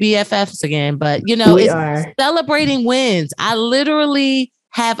say we BFFs again, but, you know, it's celebrating wins. I literally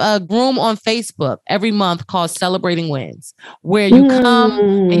have a room on Facebook every month called Celebrating Wins, where you come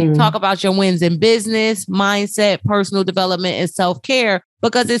and you talk about your wins in business, mindset, personal development, and self-care,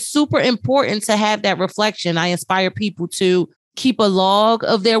 because it's super important to have that reflection. I inspire people to keep a log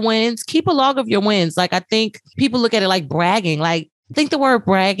of their wins, keep a log of your wins. Like, I think people look at it like bragging. Like, I think the word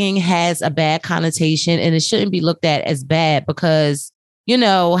bragging has a bad connotation and it shouldn't be looked at as bad because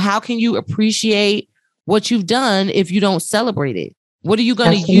how can you appreciate what you've done if you don't celebrate it? What are you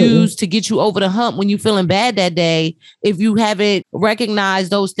going to Absolutely. use to get you over the hump when you're feeling bad that day if you haven't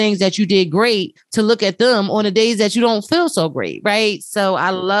recognized those things that you did great to look at them on the days that you don't feel so great, right? So I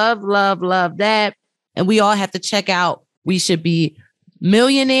love, love, love that. And we all have to check out We Should Be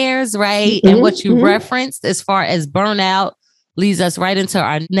Millionaires, right? And what you referenced as far as burnout leads us right into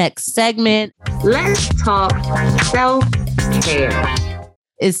our next segment. Let's talk self-care.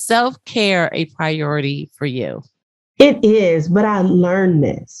 Is self-care a priority for you? It is, but I learned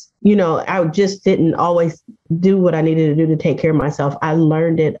this. I just didn't always do what I needed to do to take care of myself. I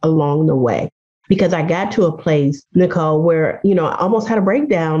learned it along the way because I got to a place, Nicole, where, I almost had a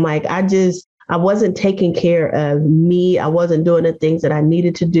breakdown. Like I wasn't taking care of me. I wasn't doing the things that I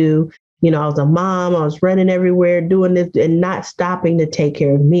needed to do. I was a mom. I was running everywhere, doing this and not stopping to take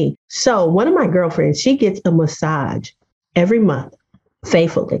care of me. So one of my girlfriends, she gets a massage every month,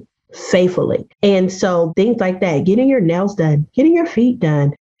 faithfully. And so things like that, getting your nails done, getting your feet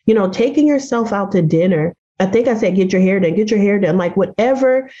done, taking yourself out to dinner. I think I said, get your hair done. Like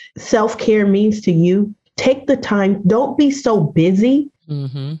whatever self-care means to you, take the time. Don't be so busy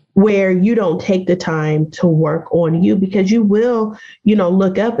where you don't take the time to work on you because you will,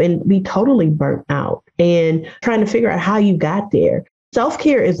 look up and be totally burnt out and trying to figure out how you got there.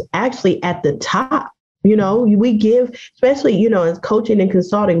 Self-care is actually at the top. We give, especially, as coaching and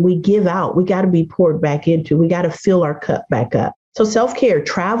consulting, we give out. We got to be poured back into. We got to fill our cup back up. So self-care,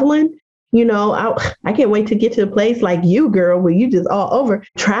 traveling, I can't wait to get to a place like you, girl, where you just all over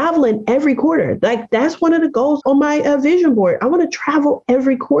traveling every quarter. Like that's one of the goals on my vision board. I want to travel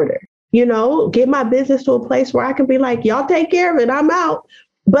every quarter, get my business to a place where I can be like, y'all take care of it. I'm out.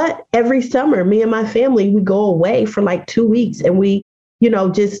 But every summer, me and my family, we go away for like 2 weeks and we,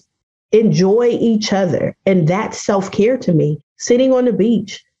 just enjoy each other. And that's self-care to me. Sitting on the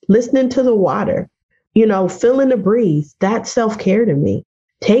beach, listening to the water, feeling the breeze. That's self-care to me.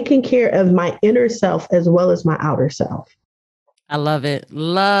 Taking care of my inner self as well as my outer self. I love it.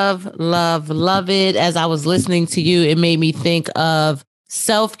 Love, love, love it. As I was listening to you, it made me think of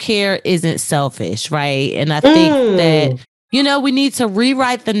self-care isn't selfish, right? And I think that, we need to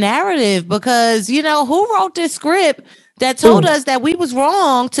rewrite the narrative because, who wrote this script that told us that we was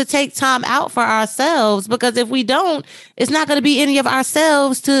wrong to take time out for ourselves? Because if we don't, it's not going to be any of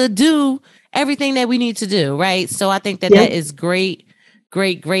ourselves to do everything that we need to do, right? So I think that that is great.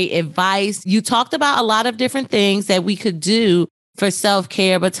 Great advice. You talked about a lot of different things that we could do for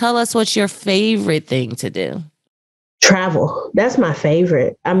self-care, but tell us what's your favorite thing to do. Travel. That's my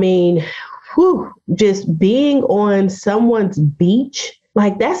favorite. I mean, just being on someone's beach,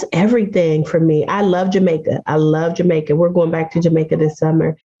 like that's everything for me. I love Jamaica. We're going back to Jamaica this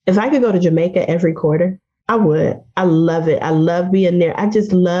summer. If I could go to Jamaica every quarter, I would. I love it. I love being there. I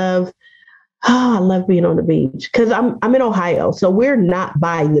love being on the beach because I'm in Ohio. So we're not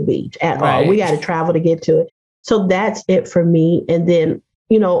by the beach at all. We got to travel to get to it. So that's it for me. And then,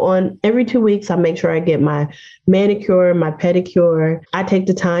 on every 2 weeks, I make sure I get my manicure, my pedicure. I take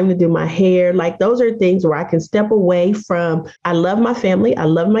the time to do my hair. Like those are things where I can step away from. I love my family. I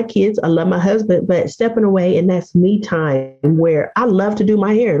love my kids. I love my husband, but stepping away and that's me time where I love to do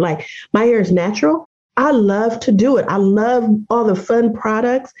my hair. Like my hair is natural. I love to do it. I love all the fun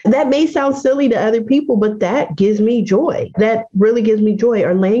products. That may sound silly to other people, but that gives me joy. That really gives me joy.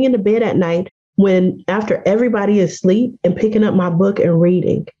 Or laying in the bed at night when after everybody is asleep and picking up my book and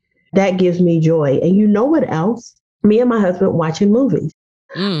reading. That gives me joy. And you know what else? Me and my husband watching movies.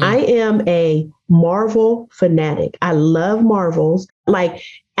 I am a Marvel fanatic. I love Marvels. Like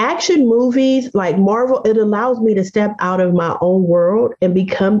action movies, like Marvel, it allows me to step out of my own world and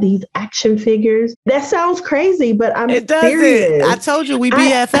become these action figures. That sounds crazy, but I'm serious. I told you we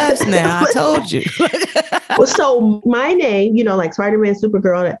BFFs now. I told you. So my name, like Spider-Man,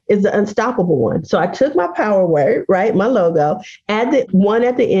 Supergirl is the unstoppable one. So I took my power word, right? My logo, add the one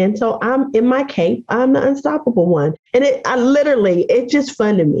at the end. So I'm in my cape. I'm the unstoppable one. And it's just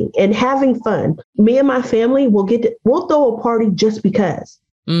fun to me and having fun. Me and my family we'll throw a party just because.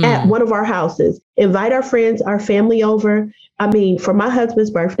 At one of our houses, invite our friends, our family over. I mean, for my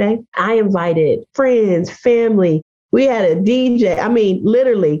husband's birthday, I invited friends, family. We had a DJ. I mean,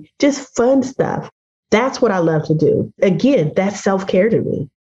 literally just fun stuff. That's what I love to do. Again, that's self-care to me.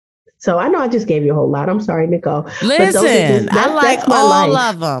 So I know I just gave you a whole lot. I'm sorry, Nicole. Listen, I like all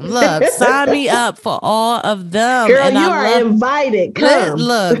of them. Look, sign me up for all of them. Girl, and you are invited. Come.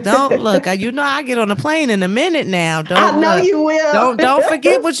 Look, don't look. I get on a plane in a minute now. I know you will. Don't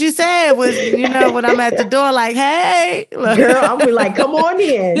forget what you said when I'm at the door like, hey. Look. Girl, I'll be like, come on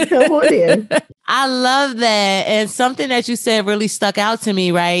in. I love that. And something that you said really stuck out to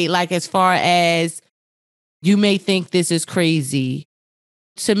me, right? Like, as far as you may think this is crazy.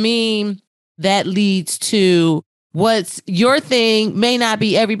 To me, that leads to what's your thing may not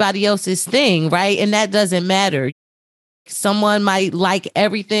be everybody else's thing, right? And that doesn't matter. Someone might like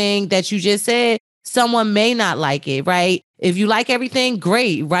everything that you just said. Someone may not like it, right? If you like everything,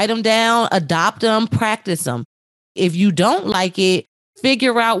 great. Write them down, adopt them, practice them. If you don't like it,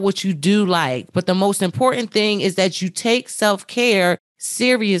 figure out what you do like. But the most important thing is that you take self-care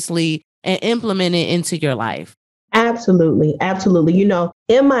seriously and implement it into your life. Absolutely. Absolutely. You know,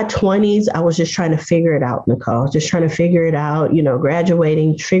 in my 20s, I was just trying to figure it out, Nicole. Just trying to figure it out, you know,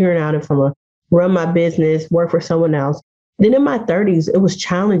 graduating, figuring out if I'm going to run my business, work for someone else. Then in my 30s, it was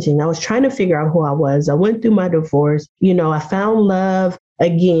challenging. I was trying to figure out who I was. I went through my divorce. You know, I found love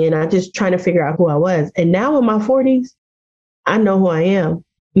again. I just trying to figure out who I was. And now in my 40s, I know who I am,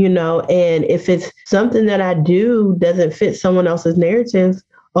 you know, and if it's something that I do doesn't fit someone else's narrative,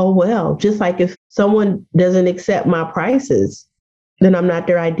 oh, well, just like if someone doesn't accept my prices, then I'm not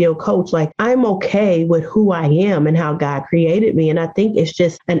their ideal coach. Like, I'm okay with who I am and how God created me. And I think it's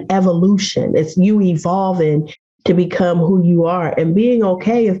just an evolution. It's you evolving to become who you are and being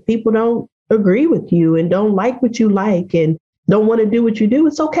okay if people don't agree with you and don't like what you like and don't want to do what you do.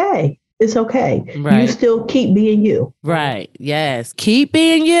 It's okay. It's okay. Right. You still keep being you. Right. Yes. Keep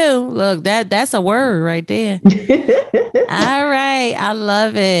being you. Look, that's a word right there. All right. I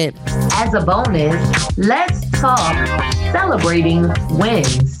love it. As a bonus, let's talk celebrating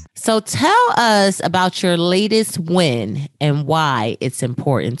wins. So tell us about your latest win and why it's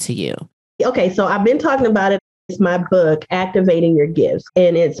important to you. Okay. So I've been talking about it. It's my book, Activating Your Gifts,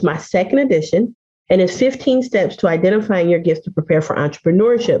 and it's my second edition. And it's 15 steps to identifying your gifts to prepare for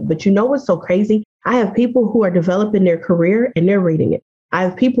entrepreneurship. But you know what's so crazy? I have people who are developing their career and they're reading it. I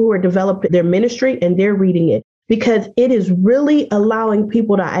have people who are developing their ministry and they're reading it because it is really allowing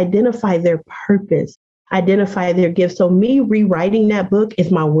people to identify their purpose, identify their gifts. So me rewriting that book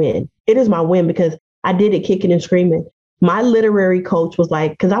is my win. It is my win because I did it kicking and screaming. My literary coach was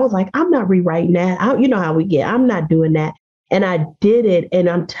like, because I was like, I'm not rewriting that. You know how we get. I'm not doing that. And I did it. And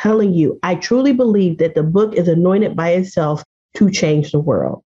I'm telling you, I truly believe that the book is anointed by itself to change the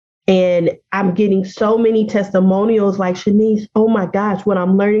world. And I'm getting so many testimonials like, Shanice, oh my gosh, what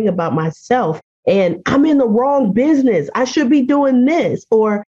I'm learning about myself. And I'm in the wrong business. I should be doing this.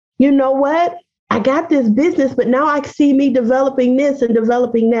 Or, you know what? I got this business, but now I see me developing this and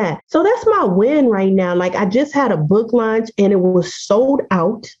developing that. So that's my win right now. Like, I just had a book launch and it was sold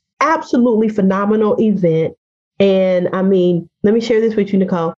out. Absolutely phenomenal event. And I mean, let me share this with you,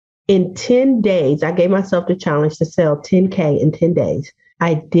 Nicole. In 10 days, I gave myself the challenge to sell 10K in 10 days.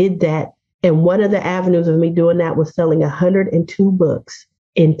 I did that. And one of the avenues of me doing that was selling 102 books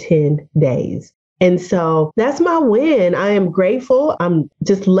in 10 days. And so that's my win. I am grateful. I'm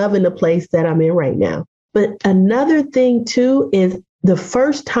just loving the place that I'm in right now. But another thing, too, is the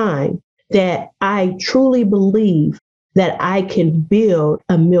first time that I truly believe that I can build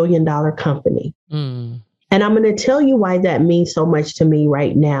 $1 million company. And I'm going to tell you why that means so much to me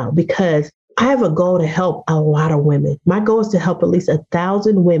right now, because I have a goal to help a lot of women. My goal is to help at least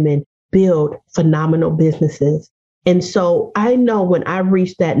 1,000 women build phenomenal businesses. And so I know when I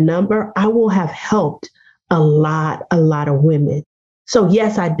reach that number, I will have helped a lot of women. So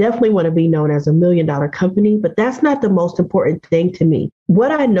yes, I definitely want to be known as $1 million company, but that's not the most important thing to me.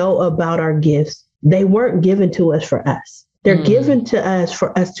 What I know about our gifts, they weren't given to us for us. They're given to us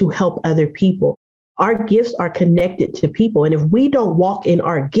for us to help other people. Our gifts are connected to people. And if we don't walk in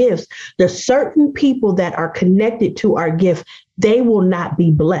our gifts, the certain people that are connected to our gift, they will not be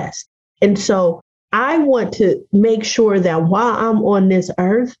blessed. And so I want to make sure that while I'm on this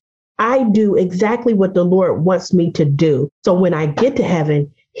earth, I do exactly what the Lord wants me to do. So when I get to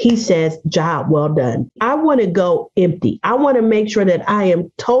heaven, he says, job well done. I want to go empty. I want to make sure that I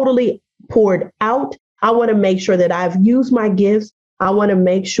am totally poured out. I want to make sure that I've used my gifts. I want to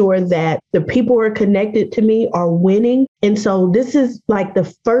make sure that the people who are connected to me are winning. And so this is like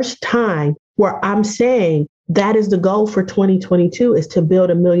the first time where I'm saying that is the goal for 2022 is to build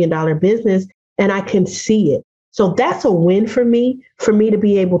 $1 million business. And I can see it. So that's a win for me to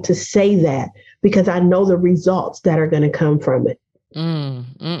be able to say that because I know the results that are going to come from it.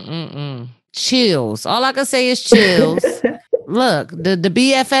 Chills. All I can say is chills. Look, the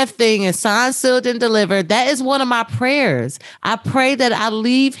BFF thing is signed, sealed, and delivered. That is one of my prayers. I pray that I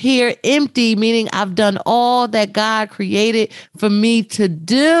leave here empty, meaning I've done all that God created for me to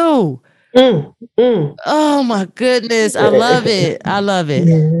do. Oh my goodness. I love it. I love it.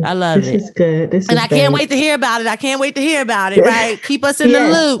 Yeah, I love this it. is good. This And is I can't great. wait to hear about it. I can't wait to hear about it, right? Keep us in the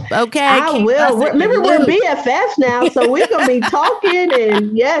Yes, loop, okay? I Keep will. us in the Remember, we're loop. BFFs now, so we're going to be talking.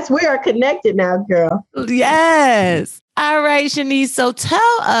 And yes, we are connected now, girl. Yes. All right, Shanice. So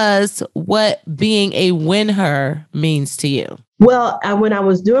tell us what being a winner means to you. Well, when I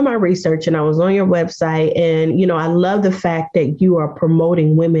was doing my research and I was on your website, and, I love the fact that you are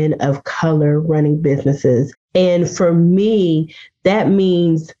promoting women of color running businesses. And for me, that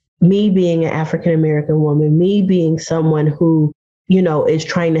means me being an African American woman, me being someone who, is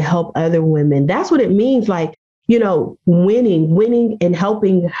trying to help other women. That's what it means. Like, winning and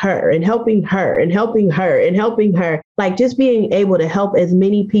helping her and helping her and helping her and helping her, like just being able to help as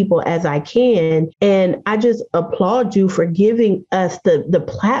many people as I can. And I just applaud you for giving us the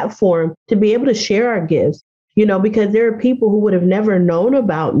platform to be able to share our gifts, because there are people who would have never known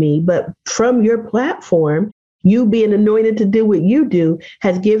about me, but from your platform, you being anointed to do what you do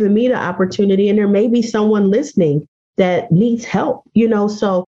has given me the opportunity. And there may be someone listening that needs help,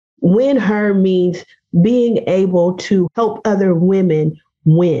 so win her means being able to help other women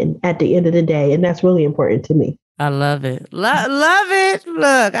win at the end of the day. And that's really important to me. I love it. Love it.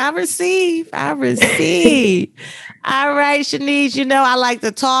 Look, I receive. All right, Shanice, I like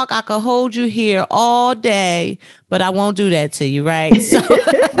to talk. I could hold you here all day, but I won't do that to you, right?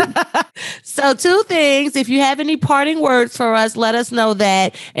 So two things. If you have any parting words for us, let us know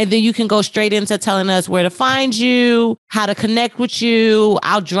that. And then you can go straight into telling us where to find you, how to connect with you.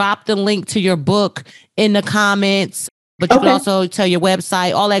 I'll drop the link to your book in the comments, but you can also tell your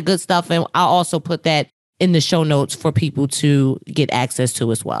website, all that good stuff. And I'll also put that in the show notes for people to get access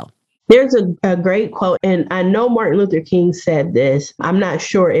to as well. There's a great quote, and I know Martin Luther King said this. I'm not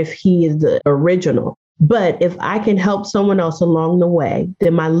sure if he is the original, but if I can help someone else along the way,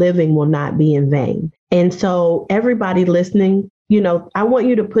 then my living will not be in vain. And so everybody listening, I want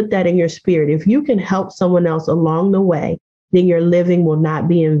you to put that in your spirit. If you can help someone else along the way, then your living will not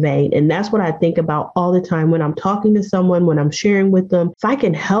be in vain. And that's what I think about all the time when I'm talking to someone, when I'm sharing with them. If I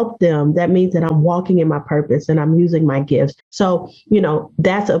can help them, that means that I'm walking in my purpose and I'm using my gifts. So,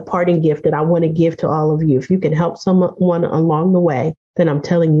 that's a parting gift that I want to give to all of you. If you can help someone along the way, then I'm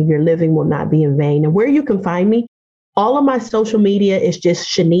telling you, your living will not be in vain. And where you can find me, all of my social media is just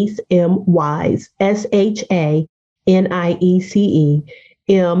Shanice M. Wise, SHANIECE.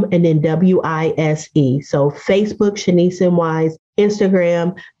 M and then WISE. So Facebook, Shanice M. Wise,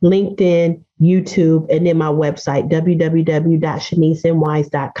 Instagram, LinkedIn, YouTube, and then my website,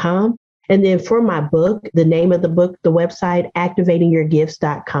 www.shaniceMwise.com. And then for my book, the name of the book, the website,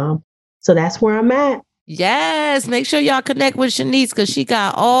 activatingyourgifts.com. So that's where I'm at. Yes. Make sure y'all connect with Shanice because she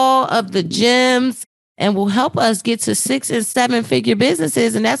got all of the gems and will help us get to 6 and 7 figure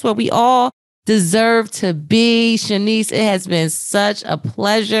businesses. And that's what we all deserve to be. Shanice, it has been such a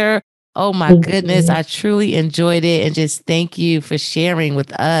pleasure. Oh my goodness. I truly enjoyed it. And just thank you for sharing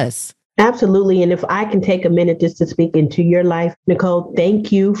with us. Absolutely. And if I can take a minute just to speak into your life, Nicole,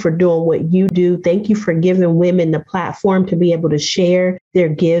 thank you for doing what you do. Thank you for giving women the platform to be able to share their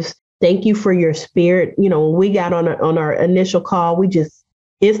gifts. Thank you for your spirit. When we got on our initial call, we just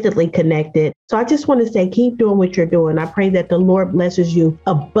instantly connected. So I just want to say, keep doing what you're doing. I pray that the Lord blesses you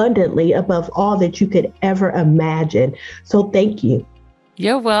abundantly above all that you could ever imagine. So thank you.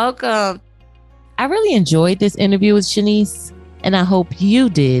 You're welcome. I really enjoyed this interview with Shanice, and I hope you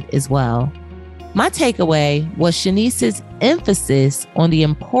did as well. My takeaway was Shanice's emphasis on the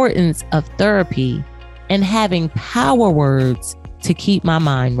importance of therapy and having power words to keep my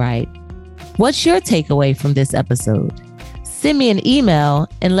mind right. What's your takeaway from this episode? Send me an email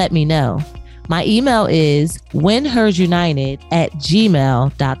and let me know. My email is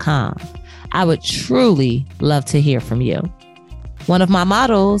winhersunited@gmail.com. I would truly love to hear from you. One of my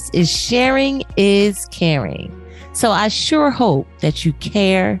mottos is sharing is caring. So I sure hope that you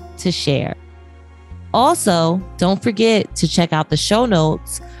care to share. Also, don't forget to check out the show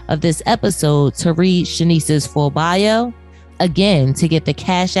notes of this episode to read Shanice's full bio. Again, to get the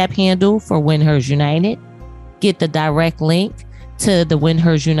Cash App handle for Win Hers United, get the direct link to the Win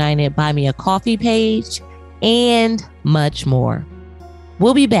Hers United Buy Me a Coffee page, and much more.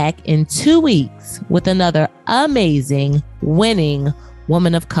 We'll be back in 2 weeks with another amazing, winning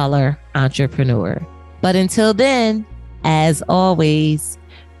woman of color entrepreneur. But until then, as always,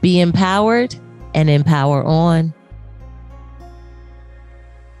 be empowered and empower on.